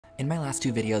In my last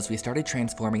two videos, we started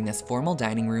transforming this formal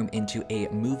dining room into a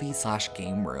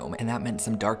movie/game room, and that meant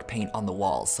some dark paint on the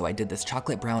walls. So I did this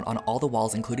chocolate brown on all the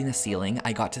walls, including the ceiling.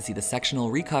 I got to see the sectional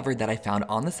recovered that I found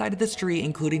on the side of the street,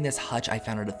 including this hutch I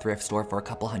found at a thrift store for a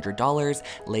couple $100,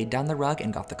 laid down the rug,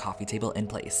 and got the coffee table in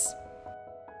place.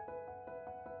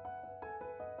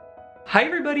 Hi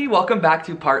everybody, welcome back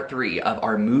to part 3 of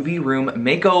our movie room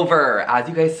makeover. As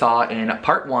you guys saw in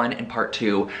part 1 and part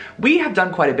 2, we have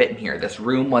done quite a bit in here. This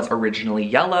room was originally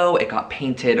yellow, it got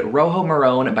painted Rojo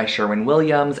Maroon by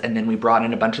Sherwin-Williams, and then we brought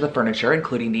in a bunch of the furniture,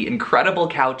 including the incredible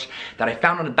couch that I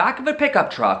found on the back of a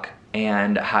pickup truck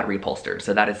and had reupholstered.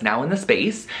 So that is now in the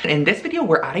space. In this video,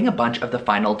 we're adding a bunch of the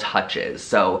final touches.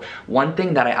 So one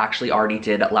thing that I actually already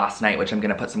did last night, which I'm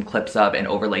gonna put some clips of and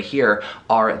overlay here,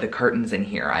 are the curtains in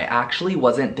here. I actually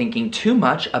wasn't thinking too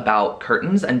much about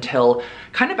curtains until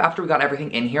kind of after we got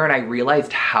everything in here and I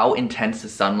realized how intense the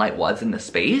sunlight was in the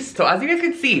space. So as you guys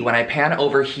can see, when I pan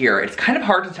over here, it's kind of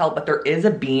hard to tell, but there is a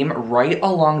beam right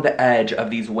along the edge of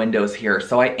these windows here.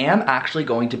 So I am actually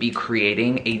going to be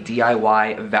creating a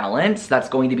DIY valance that's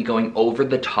going to be going over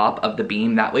the top of the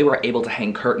beam. That way we're able to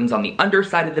hang curtains on the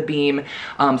underside of the beam.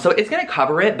 So it's gonna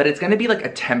cover it, but it's gonna be like a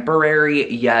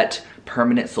temporary yet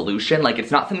permanent solution. Like, it's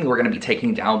not something we're gonna be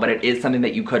taking down, but it is something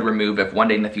that you could remove if one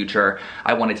day in the future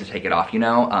I wanted to take it off, you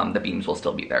know? The beams will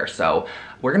still be there. So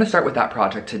we're gonna start with that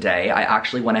project today. I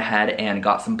actually went ahead and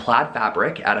got some plaid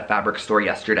fabric at a fabric store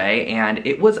yesterday, and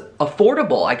it was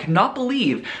affordable. I could not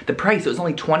believe the price. It was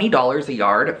only $20 a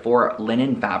yard for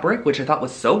linen fabric, which I thought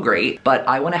was so great. But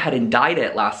I went ahead and dyed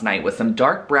it last night with some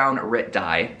dark brown RIT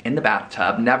dye in the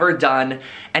bathtub. Never done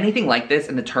anything like this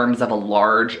in the terms of a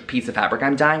large piece of fabric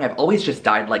I'm dyeing. I've always just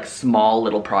dyed like small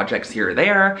little projects here or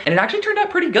there, and it actually turned out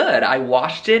pretty good. I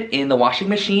washed it in the washing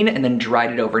machine and then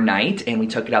dried it overnight, and we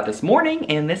took it out this morning,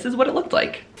 and this is what it looked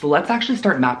like. So let's actually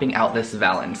start mapping out this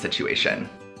valance situation.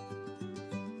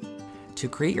 To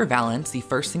create your valance, the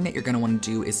first thing that you're gonna wanna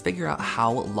do is figure out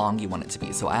how long you want it to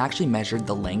be. So I actually measured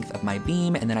the length of my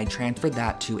beam, and then I transferred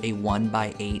that to a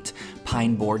 1x8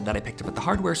 pine board that I picked up at the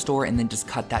hardware store, and then just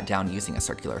cut that down using a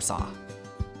circular saw.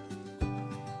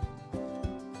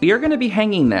 We are gonna be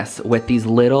hanging this with these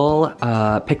little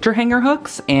picture hanger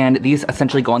hooks, and these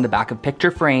essentially go on the back of picture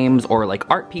frames or like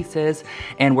art pieces,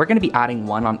 and we're gonna be adding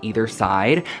one on either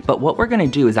side. But what we're gonna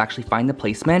do is actually find the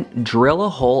placement, drill a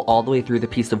hole all the way through the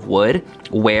piece of wood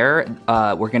where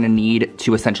we're gonna need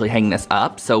to essentially hang this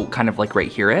up, so kind of like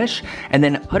right here-ish, and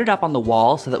then put it up on the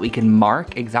wall so that we can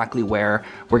mark exactly where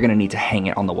we're gonna need to hang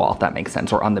it on the wall, if that makes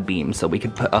sense, or on the beam, so we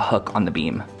could put a hook on the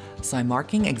beam. So I'm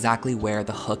marking exactly where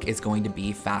the hook is going to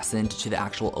be fastened to the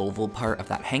actual oval part of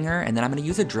that hanger, and then I'm gonna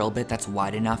use a drill bit that's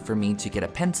wide enough for me to get a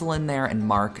pencil in there and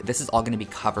mark. This is all gonna be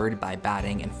covered by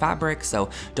batting and fabric,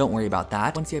 so don't worry about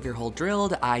that. Once you have your hole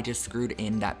drilled, I just screwed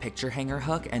in that picture hanger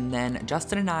hook, and then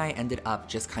Justin and I ended up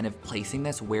just kind of placing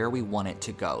this where we want it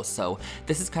to go. So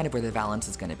this is kind of where the valance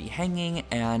is gonna be hanging,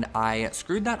 and I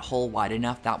screwed that hole wide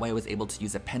enough, that way I was able to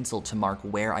use a pencil to mark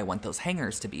where I want those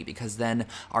hangers to be, because then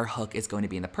our hook is going to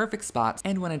be in the perfect spots,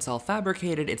 and when it's all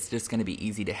fabricated, it's just gonna be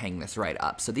easy to hang this right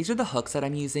up. So these are the hooks that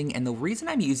I'm using, and the reason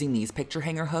I'm using these picture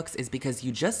hanger hooks is because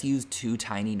you just use 2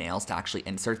 tiny nails to actually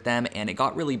insert them, and it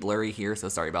got really blurry here, so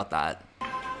sorry about that.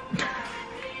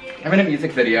 I'm in a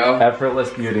music video. Effortless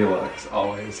beauty looks,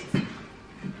 always.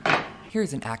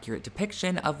 Here's an accurate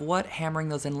depiction of what hammering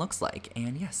those in looks like.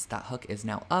 And yes, that hook is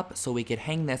now up so we could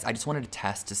hang this. I just wanted to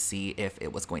test to see if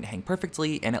it was going to hang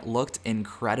perfectly, and it looked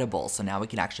incredible. So now we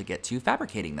can actually get to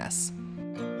fabricating this.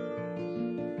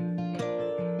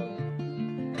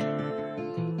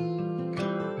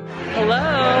 Hello,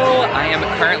 I am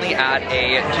currently at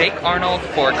a Jake Arnold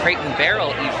for Crate and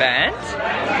Barrel event,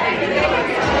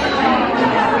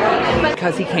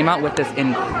 because he came out with this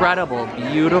incredible,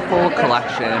 beautiful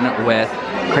collection with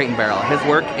Crate and Barrel. His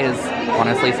work is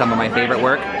honestly some of my favorite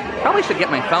work. Probably should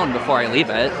get my phone before I leave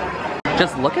it.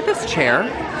 Just look at this chair.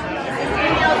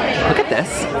 Look at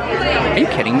this. Are you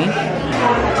kidding me?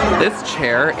 This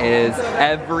chair is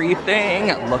everything.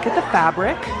 Look at the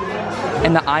fabric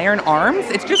and the iron arms.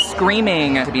 It's just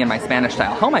screaming to be in my Spanish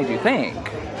style home, I do think.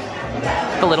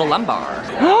 The little lumbar.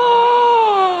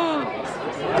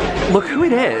 Look who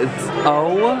it is.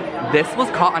 Oh, this was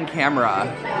caught on camera.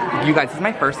 You guys, this is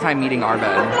my first time meeting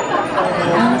Arvin.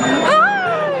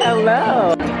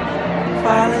 Hello.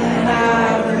 Falling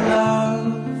out of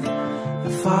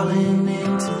love, falling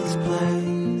into this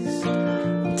place.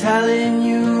 I'm telling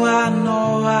you, I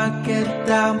know I get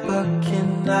down, but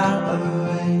cannot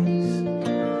erase.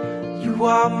 You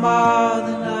are more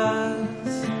than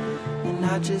us, and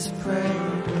I just pray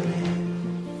to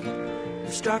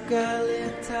live. Struggle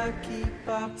to keep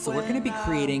back. So we're gonna be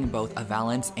creating both a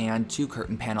valance and 2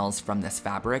 curtain panels from this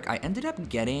fabric. I ended up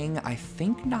getting, I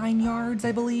think 9 yards,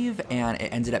 I believe, and it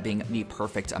ended up being the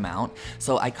perfect amount.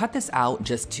 So I cut this out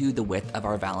just to the width of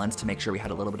our valance to make sure we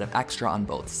had a little bit of extra on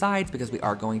both sides because we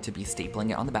are going to be stapling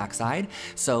it on the back side.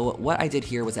 So what I did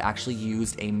here was I actually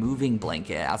used a moving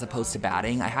blanket as opposed to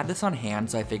batting. I had this on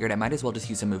hand, so I figured I might as well just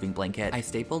use a moving blanket. I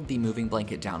stapled the moving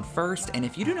blanket down first, and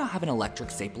if you do not have an electric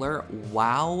stapler,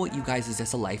 wow, you guys, is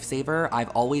this a lifesaver? I've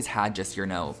always had just your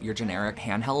generic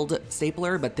handheld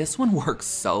stapler, but this one works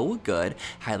so good.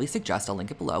 Highly suggest, I'll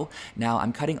link it below. Now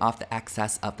I'm cutting off the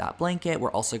excess of that blanket.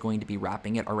 We're also going to be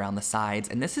wrapping it around the sides,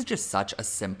 and this is just such a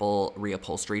simple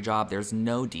reupholstery job. There's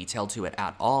no detail to it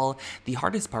at all. The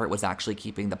hardest part was actually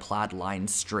keeping the plaid line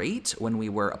straight when we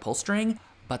were upholstering.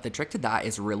 But the trick to that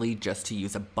is really just to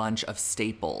use a bunch of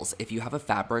staples. If you have a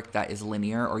fabric that is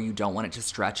linear or you don't want it to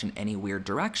stretch in any weird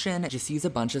direction, just use a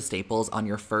bunch of staples on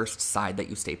your first side that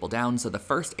you staple down. So the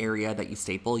first area that you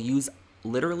staple, use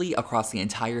literally across the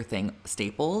entire thing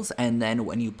staples, and then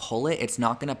when you pull it, it's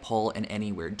not gonna pull in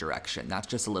any weird direction. That's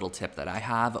just a little tip that I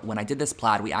have. When I did this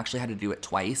plaid, we actually had to do it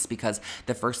twice because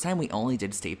the first time we only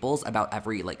did staples about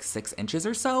every like 6 inches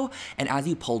or so, and as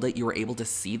you pulled it, you were able to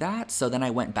see that. So then I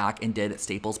went back and did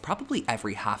staples probably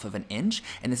every 1/2 inch,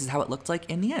 and this is how it looked like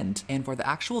in the end. And for the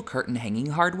actual curtain hanging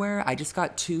hardware, I just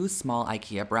got 2 small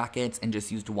IKEA brackets and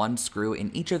just used 1 screw in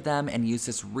each of them and used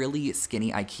this really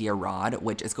skinny IKEA rod,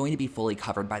 which is going to be fully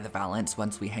covered by the valance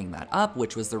once we hang that up,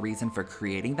 which was the reason for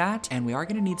creating that. And we are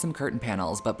gonna need some curtain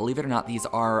panels, but believe it or not, these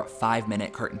are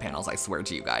 5-minute curtain panels, I swear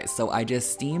to you guys. So I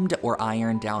just steamed or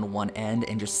ironed down one end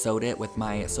and just sewed it with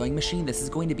my sewing machine. This is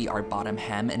going to be our bottom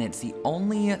hem, and it's the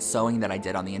only sewing that I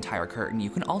did on the entire curtain. You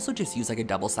can also just use like a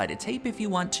double-sided tape if you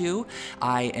want to.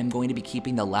 I am going to be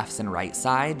keeping the lefts and right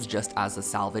sides just as the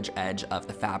salvage edge of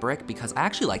the fabric because I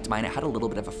actually liked mine. It had a little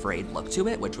bit of a frayed look to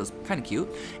it, which was kind of cute.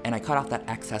 And I cut off that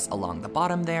excess along the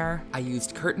bottom there. I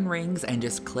used curtain rings and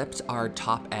just clipped our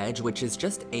top edge, which is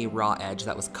just a raw edge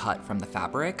that was cut from the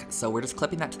fabric. So we're just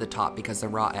clipping that to the top because the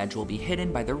raw edge will be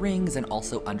hidden by the rings and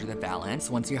also under the valance.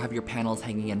 Once you have your panels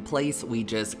hanging in place, we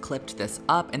just clipped this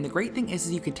up. And the great thing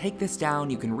is you can take this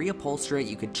down, you can reupholster it,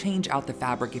 you could change out the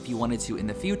fabric if you wanted to in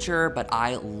the future, but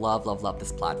I love, love, love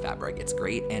this plaid fabric. It's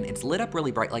great, and it's lit up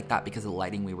really bright like that because of the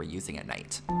lighting we were using at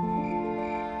night.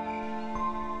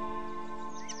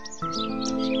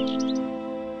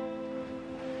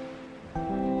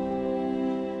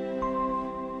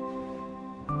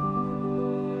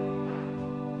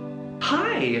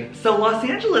 Hi! So Los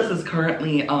Angeles is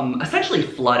currently essentially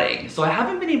flooding, so I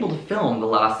haven't been able to film the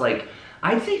last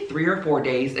I'd say 3 or 4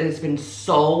 days. It has been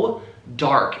so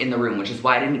dark in the room, which is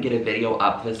why I didn't get a video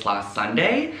up this last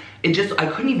Sunday. I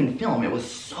couldn't even film. It was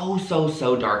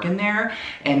so dark in there,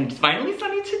 and it's finally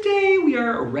sunny today. We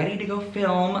are ready to go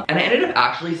film. And I ended up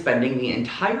actually spending the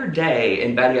entire day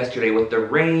in bed yesterday with the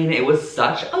rain. It was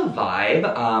such a vibe.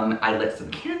 I lit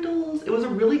some candles. It was a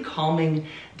really calming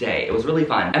day. It was really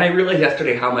fun. And I realized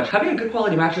yesterday how much having a good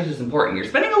quality mattress is important. You're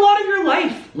spending a lot of your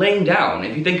life laying down,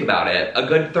 if you think about it, a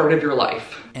good third of your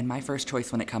life. And my first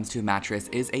choice when it comes to a mattress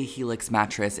is a Helix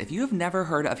mattress. If you have never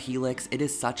heard of Helix, it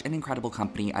is such an incredible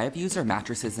company. I have used their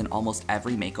mattresses in almost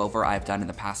every makeover I've done in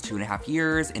the past 2.5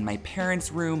 years, in my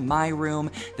parents' room, my room.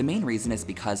 The main reason is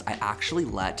because I actually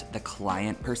let the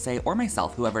client per se, or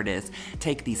myself, whoever it is,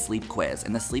 take the sleep quiz.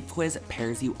 And the sleep quiz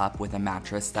pairs you up with a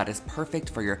mattress that is perfect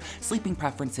for your sleeping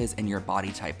preferences and your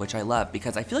body type, which I love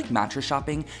because I feel like mattress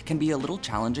shopping can be a little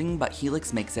challenging, but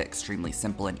Helix makes it extremely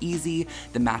simple and easy.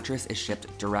 The mattress is shipped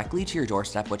directly to your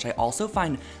doorstep, which I also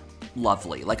find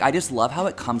lovely. Like, I just love how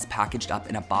it comes packaged up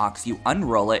in a box. You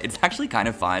unroll it, it's actually kind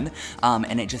of fun,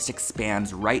 and it just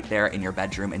expands right there in your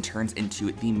bedroom and turns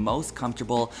into the most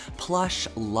comfortable, plush,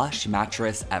 lush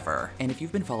mattress ever. And if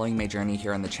you've been following my journey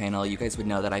here on the channel, you guys would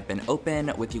know that I've been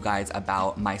open with you guys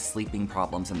about my sleeping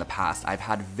problems in the past. I've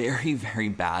had very, very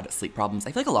bad sleep problems.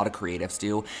 I feel like a lot of creatives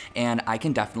do, and I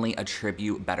can definitely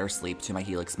attribute better sleep to my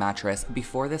Helix mattress.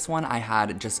 Before this one, I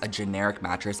had just a generic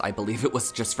mattress. I believe it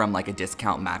was just from like a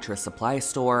discount mattress supply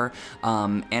store,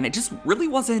 and it just really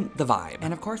wasn't the vibe.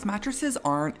 And of course, mattresses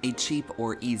aren't a cheap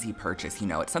or easy purchase, you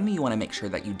know, it's something you want to make sure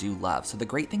that you do love. So the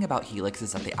great thing about Helix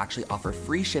is that they actually offer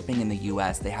free shipping in the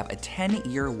US. They have a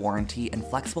 10-year warranty and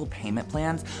flexible payment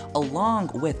plans,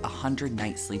 along with a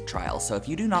 100-night sleep trial. So if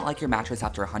you do not like your mattress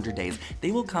after 100 days,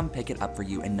 they will come pick it up for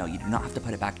you, and no, you do not have to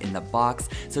put it back in the box.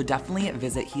 So definitely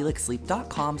visit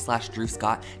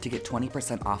helixsleep.com/DrewScott to get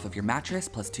 20% off of your mattress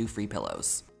plus 2 free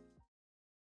pillows.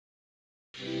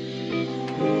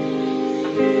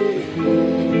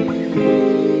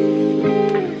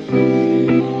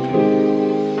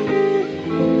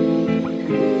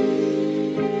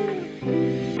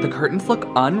 The curtains look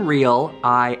unreal.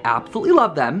 I absolutely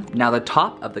love them. Now the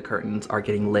top of the curtains are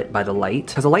getting lit by the light,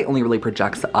 because the light only really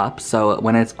projects up, so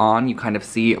when it's on, you kind of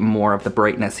see more of the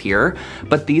brightness here.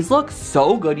 But these look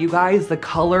so good, you guys. The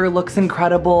color looks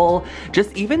incredible.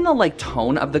 Just even the like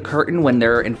tone of the curtain when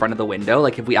they're in front of the window,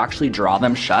 like if we actually draw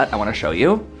them shut, I wanna show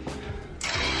you.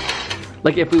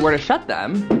 Like if we were to shut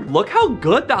them, look how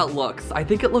good that looks. I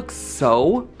think it looks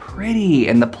so pretty.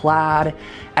 And the plaid,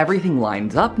 everything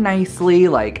lines up nicely.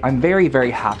 Like I'm very,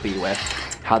 very happy with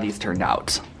how these turned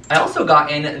out. I also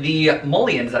got in the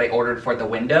mullions that I ordered for the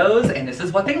windows, and this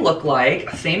is what they look like.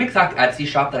 Same exact Etsy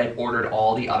shop that I've ordered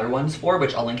all the other ones for,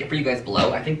 which I'll link it for you guys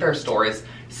below. I think their store is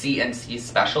CNC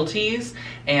Specialties,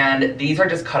 and these are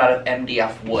just cut out of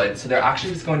MDF wood, so they're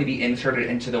actually just going to be inserted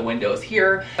into the windows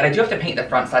here. But I do have to paint the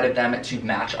front side of them to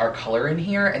match our color in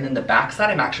here, and then the back side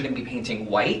I'm actually going to be painting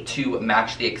white to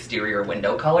match the exterior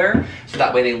window color, so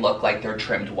that way they look like they're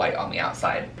trimmed white on the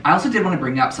outside. I also did want to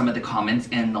bring up some of the comments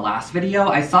in the last video.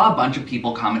 I saw a bunch of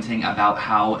people commenting about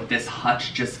how this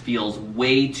hutch just feels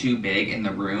way too big in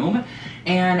the room.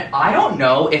 And I don't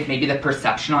know if maybe the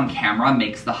perception on camera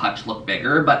makes the hutch look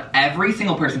bigger, but every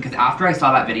single person, because after I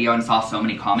saw that video and saw so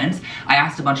many comments, I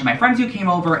asked a bunch of my friends who came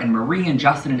over, and Marie and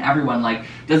Justin and everyone, like,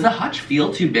 does the hutch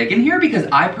feel too big in here? Because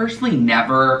I personally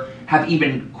never have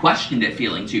even questioned it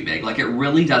feeling too big. Like, it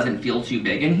really doesn't feel too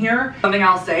big in here. Something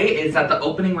I'll say is that the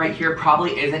opening right here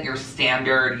probably isn't your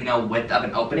standard, you know, width of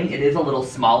an opening. It is a little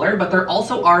smaller, but there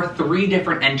also are 3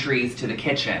 different entries to the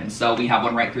kitchen. So we have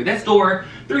one right through this door,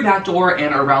 through that door,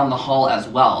 and around the hall as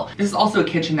well. This is also a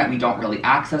kitchen that we don't really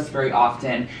access very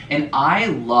often, and I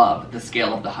love the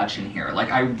scale of the hutch in here.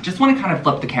 Like, I just want to kind of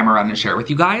flip the camera around and share it with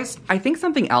you guys. I think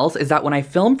something else is that when I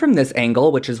filmed from this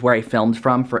angle, which is where I filmed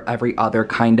from for every other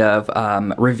kind of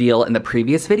reveal in the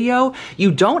previous video,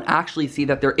 you don't actually see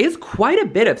that there is quite a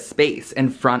bit of space in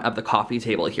front of the coffee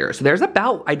table here. So there's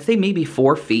about, I'd say maybe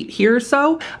 4 feet here or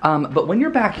so, but when you're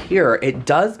back here, it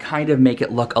does kind of make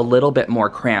it look a little bit more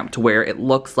cramped, where it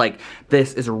looks like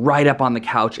this is right up on the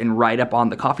couch and right up on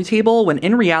the coffee table, when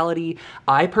in reality,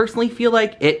 I personally feel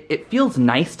like it feels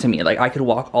nice to me. Like, I could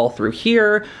walk all through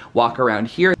here, walk around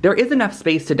here. There is enough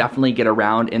space to definitely get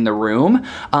around in the room,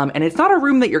 and it's not a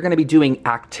room that you're gonna be doing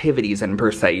activities in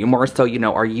per se. You more so, you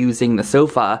know, are using the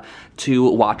sofa to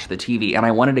watch the TV, and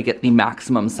I wanted to get the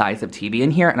maximum size of TV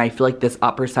in here, and I feel like this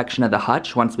upper section of the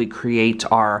hutch, once we create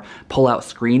our pull-out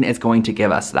screen, is going to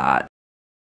give us that.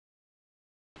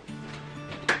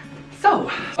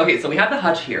 Okay, so we have the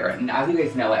hutch here, and as you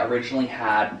guys know, it originally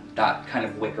had that kind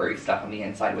of wickery stuff on the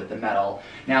inside with the metal.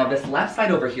 Now, this left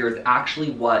side over here is actually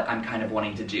what I'm kind of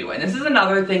wanting to do, and this is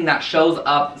another thing that shows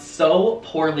up so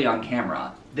poorly on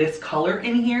camera. This color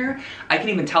in here, I can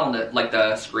even tell on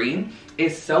the screen,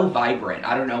 is so vibrant.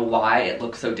 I don't know why it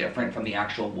looks so different from the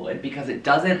actual wood, because it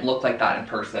doesn't look like that in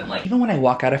person. Like, even when I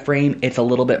walk out of frame, it's a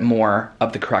little bit more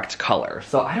of the correct color.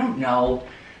 So I don't know.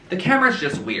 The camera's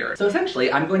just weird. So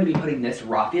essentially, I'm going to be putting this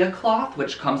raffia cloth,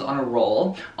 which comes on a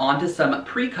roll, onto some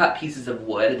pre-cut pieces of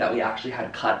wood that we actually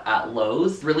had cut at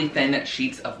Lowe's. Really thin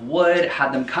sheets of wood,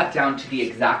 had them cut down to the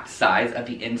exact size of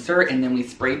the insert, and then we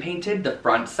spray painted the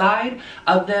front side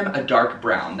of them a dark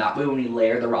brown. That way when we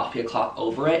layer the raffia cloth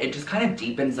over it, it just kind of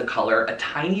deepens the color a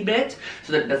tiny bit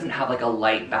so that it doesn't have like a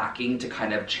light backing to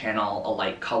kind of channel a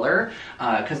light color,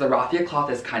 because the raffia cloth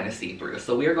is kind of see-through.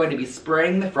 So we are going to be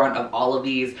spraying the front of all of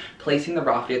these, placing the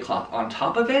raffia cloth on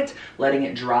top of it, letting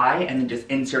it dry, and then just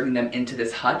inserting them into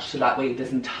this hutch, so that way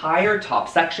this entire top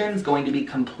section is going to be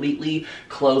completely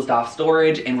closed off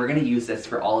storage, and we're gonna use this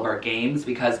for all of our games,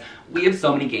 because we have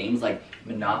so many games like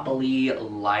Monopoly,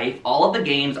 Life, all of the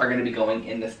games are gonna be going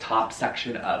in this top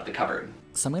section of the cupboard.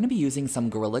 So I'm gonna be using some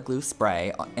Gorilla Glue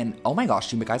spray, and oh my gosh,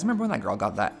 do you guys remember when that girl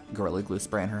got that Gorilla Glue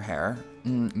spray in her hair?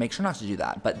 Make sure not to do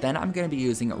that. But then I'm gonna be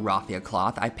using raffia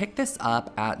cloth. I picked this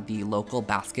up at the local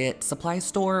basket supply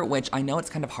store, which I know it's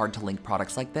kind of hard to link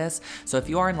products like this. So if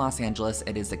you are in Los Angeles,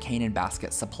 it is the Cane &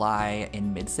 Basket Supply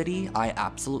in Mid-City. I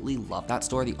absolutely love that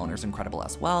store. The owner's incredible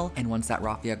as well. And once that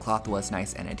raffia cloth was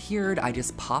nice and adhered, I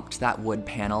just popped that wood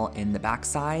panel in the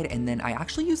backside, and then I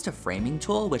actually used a framing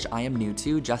tool, which I am new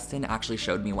to. Justin actually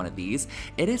showed me one of these.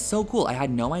 It is so cool. I had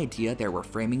no idea there were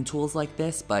framing tools like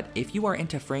this, but if you are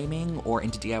into framing or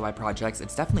into DIY projects,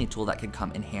 it's definitely a tool that could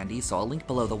come in handy. So I'll link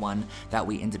below the one that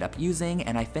we ended up using,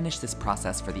 and I finished this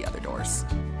process for the other doors.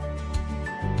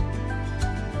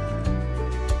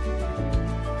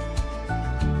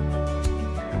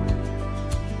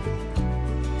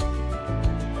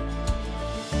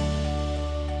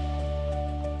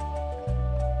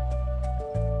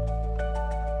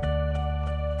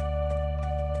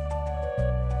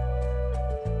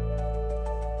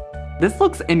 This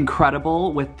looks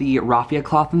incredible with the raffia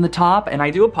cloth in the top, and I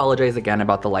do apologize again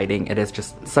about the lighting. It is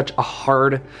just such a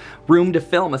hard room to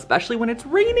film, especially when it's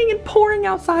raining and pouring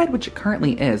outside, which it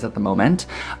currently is at the moment.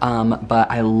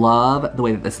 But I love the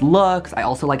way that this looks. I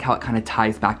also like how it kind of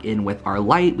ties back in with our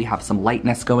light. We have some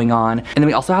lightness going on. And then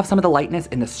we also have some of the lightness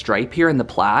in the stripe here in the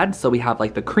plaid. So we have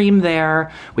like the cream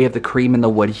there, we have the cream in the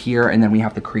wood here, and then we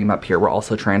have the cream up here. We're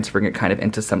also transferring it kind of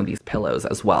into some of these pillows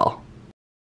as well.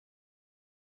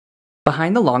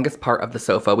 Behind the longest part of the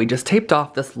sofa, we just taped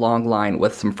off this long line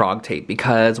with some frog tape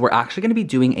because we're actually going to be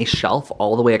doing a shelf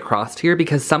all the way across here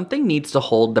because something needs to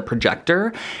hold the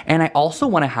projector, and I also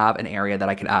want to have an area that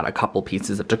I can add a couple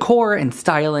pieces of decor and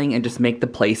styling and just make the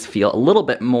place feel a little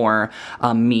bit more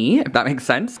me, if that makes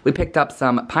sense. We picked up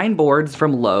some pine boards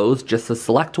from Lowe's, just the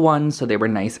select ones, so they were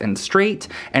nice and straight,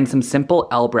 and some simple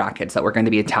L brackets that we're going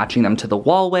to be attaching them to the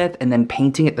wall with and then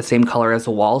painting it the same color as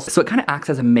the walls, so it kind of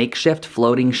acts as a makeshift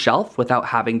floating shelf without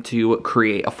having to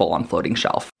create a full-on floating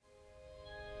shelf.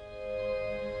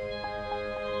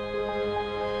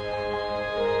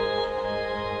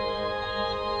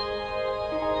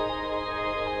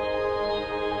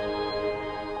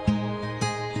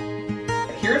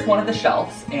 Here's one of the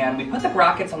shelves, and we put the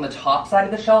brackets on the top side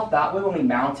of the shelf. That way when we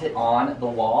mount it on the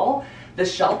wall, the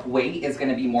shelf weight is going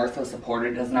to be more so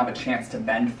supported. It doesn't have a chance to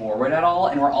bend forward at all.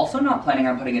 And we're also not planning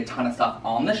on putting a ton of stuff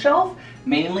on the shelf,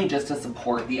 mainly just to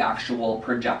support the actual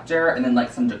projector and then like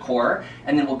some decor.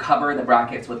 And then we'll cover the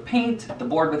brackets with paint, the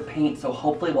board with paint, so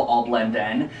hopefully we'll all blend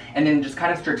in. And then just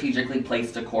kind of strategically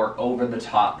place decor over the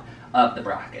top of the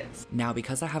brackets. Now,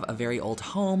 because I have a very old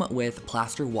home with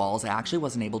plaster walls, I actually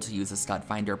wasn't able to use a stud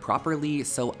finder properly,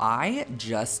 so I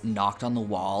just knocked on the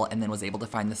wall and then was able to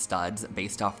find the studs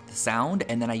based off the sound,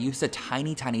 and then I used a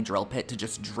tiny drill bit to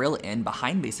just drill in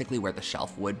behind basically where the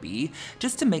shelf would be,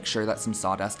 just to make sure that some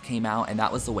sawdust came out, and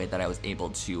that was the way that I was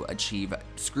able to achieve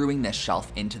screwing this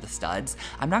shelf into the studs.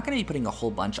 I'm not going to be putting a whole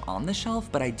bunch on the shelf,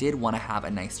 but I did want to have a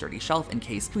nice sturdy shelf in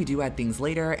case we do add things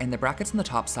later, and the brackets on the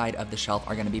top side of the shelf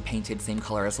are going to be painted same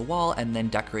color as the wall and then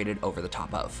decorated over the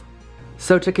top of.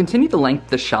 So to continue the length of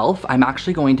the shelf, I'm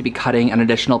actually going to be cutting an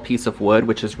additional piece of wood,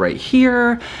 which is right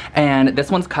here. And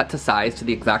this one's cut to size to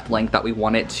the exact length that we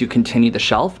want it to continue the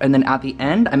shelf. And then at the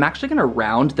end, I'm actually gonna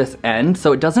round this end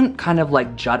so it doesn't kind of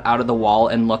like jut out of the wall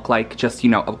and look like just, you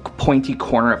know, a pointy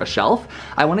corner of a shelf.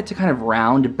 I want it to kind of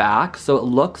round back so it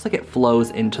looks like it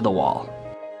flows into the wall.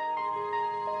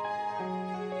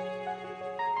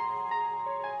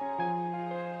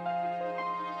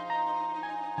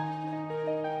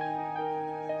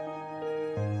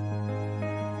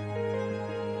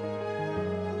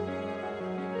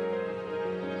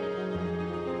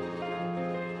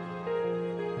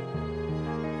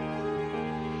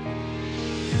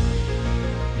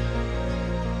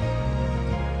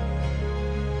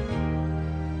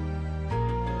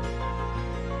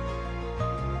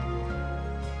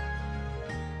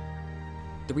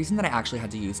 The reason that I actually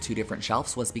had to use two different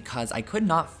shelves was because I could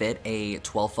not fit a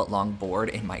 12-foot long board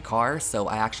in my car, so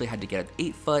I actually had to get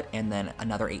an 8-foot and then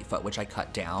another 8-foot, which I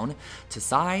cut down to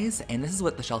size, and this is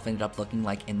what the shelf ended up looking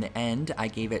like in the end. I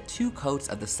gave it 2 coats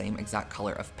of the same exact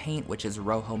color of paint, which is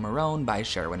Rojo Maroon by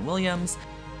Sherwin-Williams.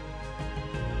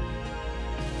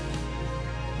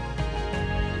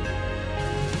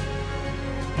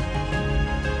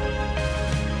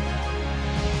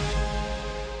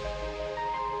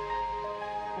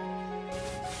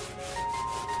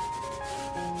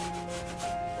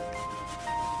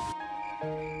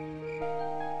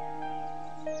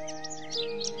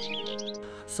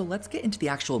 So let's get into the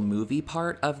actual movie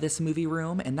part of this movie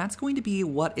room, and that's going to be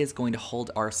what is going to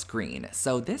hold our screen.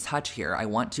 So this hutch here, I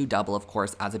want to double, of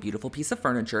course, as a beautiful piece of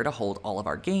furniture to hold all of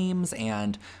our games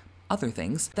and other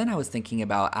things. Then I was thinking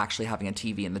about actually having a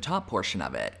TV in the top portion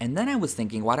of it. And then I was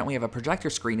thinking, why don't we have a projector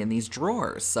screen in these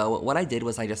drawers? So what I did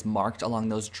was I just marked along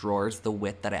those drawers the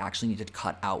width that I actually needed to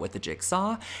cut out with the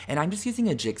jigsaw. And I'm just using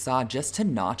a jigsaw just to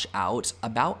notch out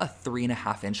about a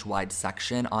 3.5-inch wide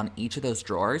section on each of those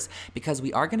drawers, because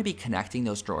we are going to be connecting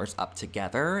those drawers up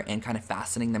together and kind of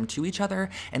fastening them to each other.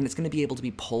 And it's going to be able to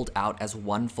be pulled out as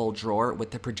one full drawer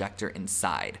with the projector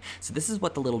inside. So this is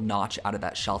what the little notch out of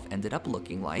that shelf ended up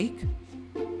looking like.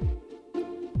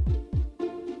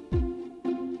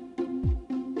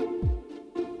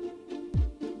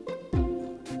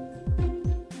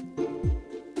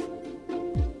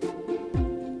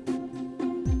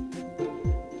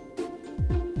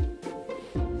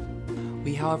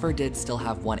 We, however, did still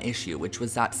have one issue, which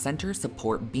was that center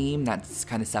support beam that's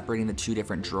kind of separating the two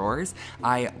different drawers.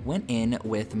 I went in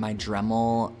with my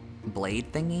Dremel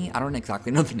blade thingy. I don't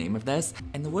exactly know the name of this.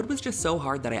 And the wood was just so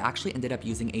hard that I actually ended up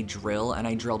using a drill, and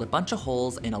I drilled a bunch of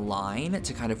holes in a line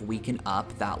to kind of weaken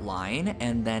up that line,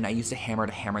 and then I used a hammer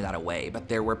to hammer that away. But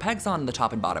there were pegs on the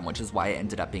top and bottom, which is why it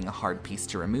ended up being a hard piece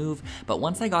to remove. But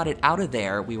once I got it out of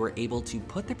there, we were able to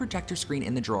put the projector screen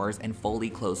in the drawers and fully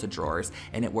close the drawers,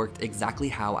 and it worked exactly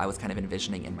how I was kind of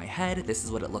envisioning in my head. This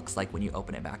is what it looks like when you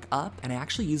open it back up. And I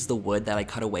actually used the wood that I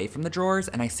cut away from the drawers,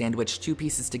 and I sandwiched two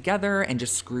pieces together and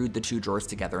just screwed the two drawers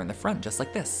together in the front, just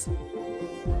like this.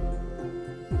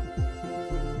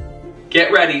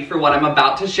 Get ready for what I'm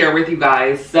about to share with you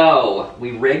guys. So,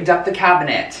 we rigged up the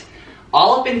cabinet.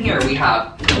 All up in here we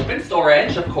have open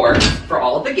storage, of course, for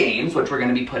all of the games, which we're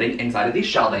gonna be putting inside of these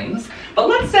shelvings. But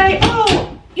let's say,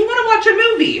 oh, you wanna watch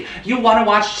a movie, you wanna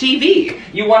watch TV,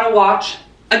 you wanna watch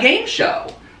a game show.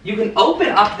 You can open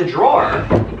up the drawer,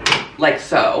 like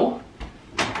so.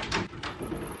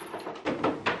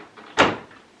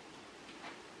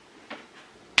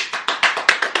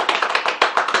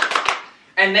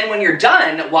 And then when you're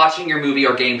done watching your movie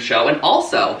or game show, and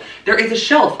also, there is a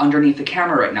shelf underneath the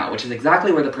camera right now, which is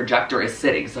exactly where the projector is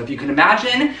sitting. So if you can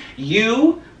imagine,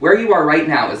 where you are right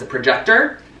now is a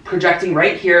projector, projecting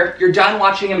right here. You're done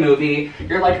watching a movie.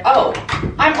 You're like, oh,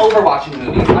 I'm over watching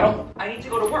movies. I need to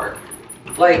go to work.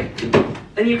 Like,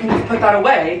 then you can just put that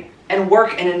away and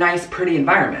work in a nice, pretty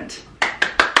environment.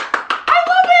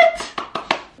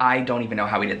 I don't even know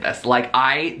how we did this. Like,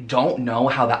 I don't know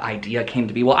how that idea came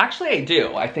to be. Well, actually I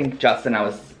do. I think Justin,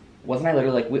 wasn't I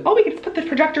literally like, oh, we could put the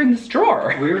projector in this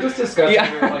drawer. We were just discussing,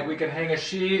 yeah. We were like, we could hang a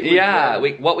sheet.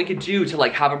 What we could do to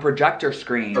like have a projector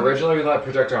screen. Originally we thought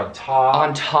projector on top.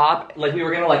 On top, like we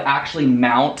were gonna like actually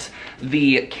mount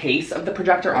the case of the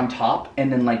projector on top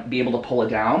and then like be able to pull it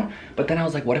down. But then I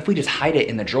was like, what if we just hide it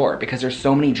in the drawer? Because there's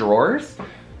so many drawers.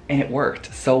 And it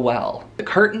worked so well. The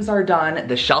curtains are done,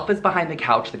 the shelf is behind the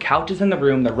couch is in the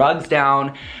room, the rug's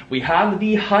down. We have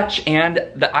the hutch and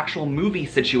the actual movie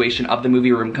situation of the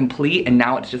movie room complete, and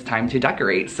now it's just time to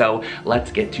decorate. So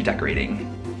let's get to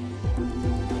decorating.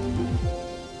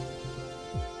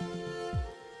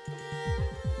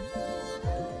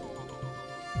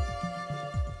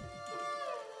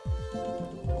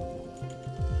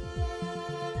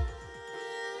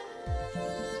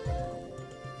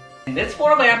 And this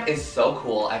floor lamp is so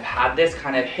cool. I've had this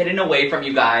kind of hidden away from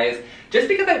you guys just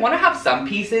because I want to have some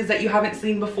pieces that you haven't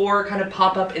seen before kind of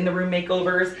pop up in the room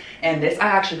makeovers. And this, I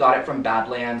actually got it from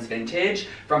Badlands Vintage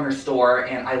from her store,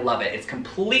 and I love it. It's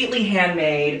completely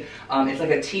handmade. It's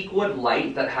like a teak wood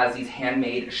light that has these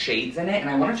handmade shades in it, and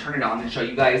I want to turn it on and show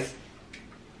you guys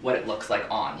what it looks like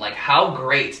on. Like, how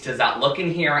great does that look in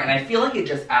here? And I feel like it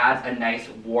just adds a nice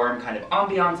warm kind of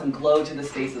ambiance and glow to the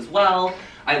space as well.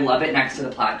 I love it next to the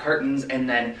plaid curtains, and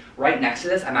then right next to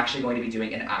this, I'm actually going to be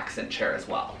doing an accent chair as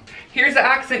well. Here's the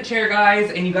accent chair,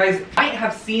 guys, and you guys might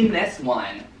have seen this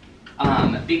one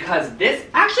because this,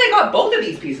 actually I got both of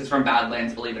these pieces from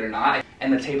Badlands, believe it or not,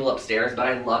 and the table upstairs, but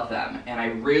I love them, and I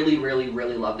really, really,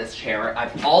 really love this chair.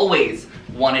 I've always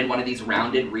wanted one of these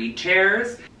rounded reed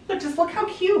chairs. But just look how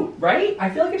cute, right? I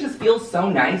feel like it just feels so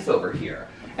nice over here.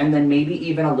 And then maybe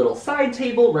even a little side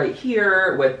table right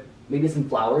here with maybe some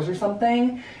flowers or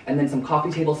something, and then some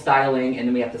coffee table styling, and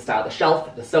then we have to style the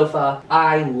shelf, the sofa.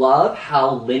 I love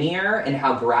how linear and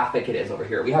how graphic it is over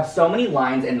here. We have so many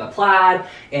lines in the plaid,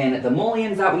 and the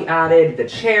mullions that we added. The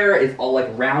chair is all like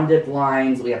rounded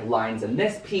lines. We have lines in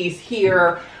this piece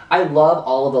here. I love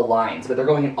all of the lines, but they're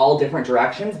going in all different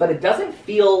directions, but it doesn't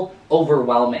feel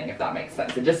overwhelming, if that makes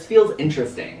sense. It just feels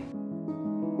interesting.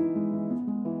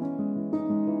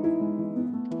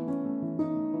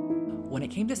 When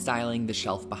it came to styling the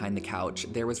shelf behind the couch,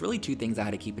 there was really two things I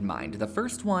had to keep in mind. The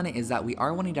first one is that we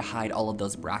are wanting to hide all of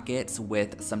those brackets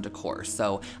with some decor,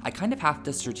 so I kind of have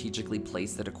to strategically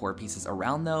place the decor pieces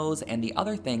around those, and the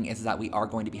other thing is that we are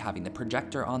going to be having the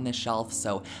projector on this shelf,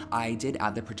 so I did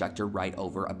add the projector right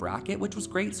over a bracket, which was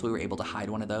great, so we were able to hide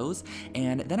one of those.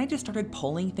 And then I just started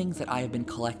pulling things that I have been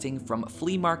collecting from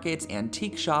flea markets,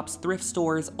 antique shops, thrift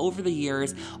stores over the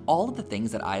years, all of the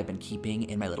things that I have been keeping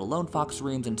in my little Lone Fox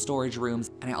rooms and storage rooms.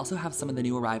 And I also have some of the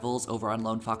new arrivals over on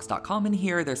lonefox.com in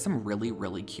here. There's some really,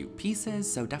 really cute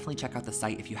pieces, so definitely check out the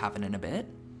site if you haven't in a bit.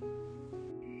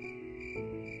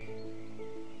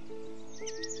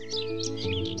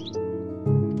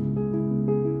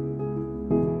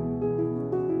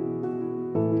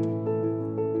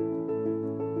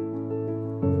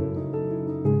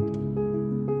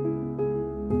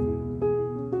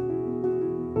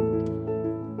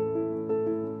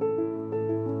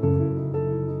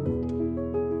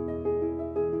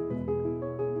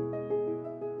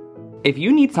 If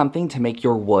you need something to make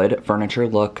your wood furniture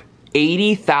look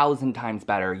 80,000 times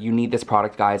better. You need this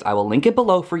product, guys. I will link it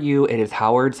below for you. It is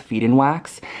Howard's Feed and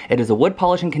Wax. It is a wood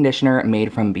polish and conditioner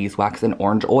made from beeswax and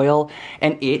orange oil,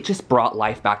 and it just brought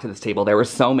life back to this table. There were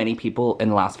so many people in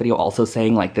the last video also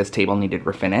saying like this table needed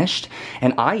refinished,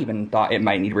 and I even thought it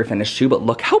might need refinished too, but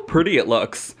look how pretty it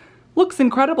looks. Looks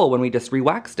incredible when we just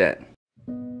re-waxed it.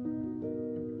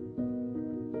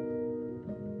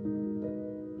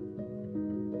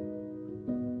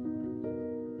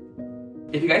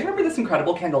 If you guys remember this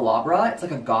incredible candelabra, it's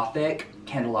like a gothic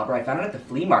candelabra. I found it at the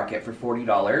flea market for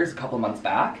 $40 a couple months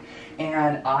back,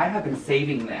 and I have been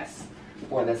saving this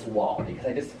for this wall because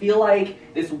I just feel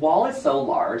like this wall is so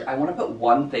large. I want to put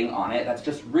one thing on it that's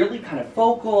just really kind of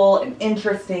focal and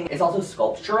interesting. It's also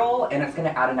sculptural, and it's going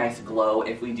to add a nice glow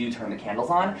if we do turn the candles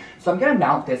on. So I'm going to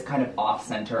mount this kind of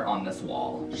off-center on this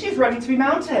wall. She's ready to be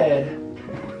mounted.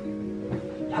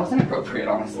 That was inappropriate,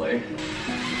 honestly.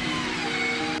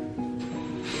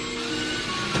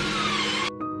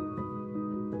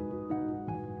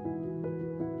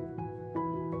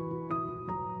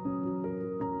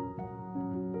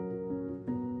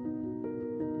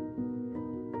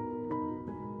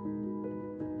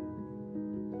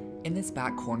 In this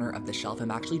back corner of the shelf,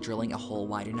 I'm actually drilling a hole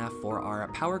wide enough for our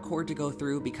power cord to go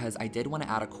through because I did want to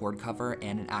add a cord cover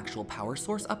and an actual power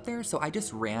source up there, so I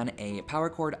just ran a power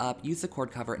cord up, used the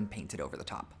cord cover, and painted over the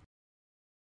top.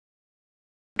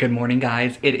 Good morning,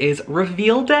 guys. It is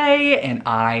reveal day, and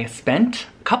I spent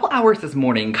a couple hours this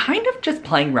morning kind of just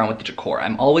playing around with the decor.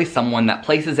 I'm always someone that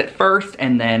places it first,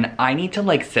 and then I need to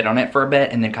like sit on it for a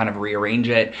bit and then kind of rearrange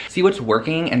it, see what's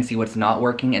working and see what's not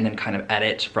working, and then kind of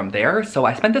edit from there. So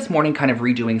I spent this morning kind of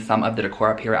redoing some of the decor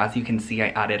up here. As you can see, I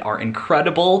added our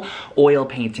incredible oil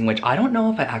painting, which I don't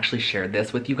know if I actually shared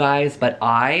this with you guys, but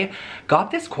I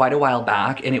got this quite a while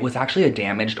back, and it was actually a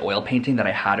damaged oil painting that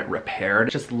I had it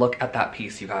repaired. Just look at that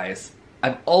piece, you guys.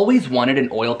 I've always wanted an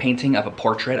oil painting of a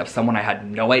portrait of someone I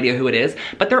had no idea who it is,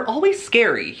 but they're always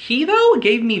scary. He, though,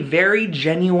 gave me very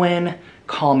genuine,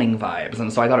 calming vibes,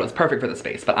 and so I thought it was perfect for the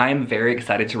space. But I am very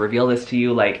excited to reveal this to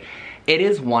you. Like, it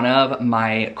is one of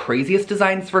my craziest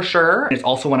designs for sure. It's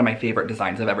also one of my favorite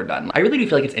designs I've ever done. I really do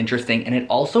feel like it's interesting, and it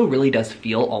also really does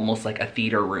feel almost like a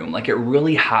theater room. Like, it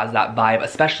really has that vibe,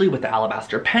 especially with the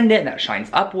alabaster pendant that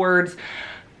shines upwards.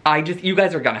 You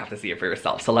guys are gonna have to see it for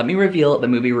yourself. So let me reveal the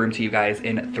movie room to you guys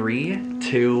in 3,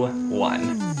 2,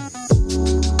 1.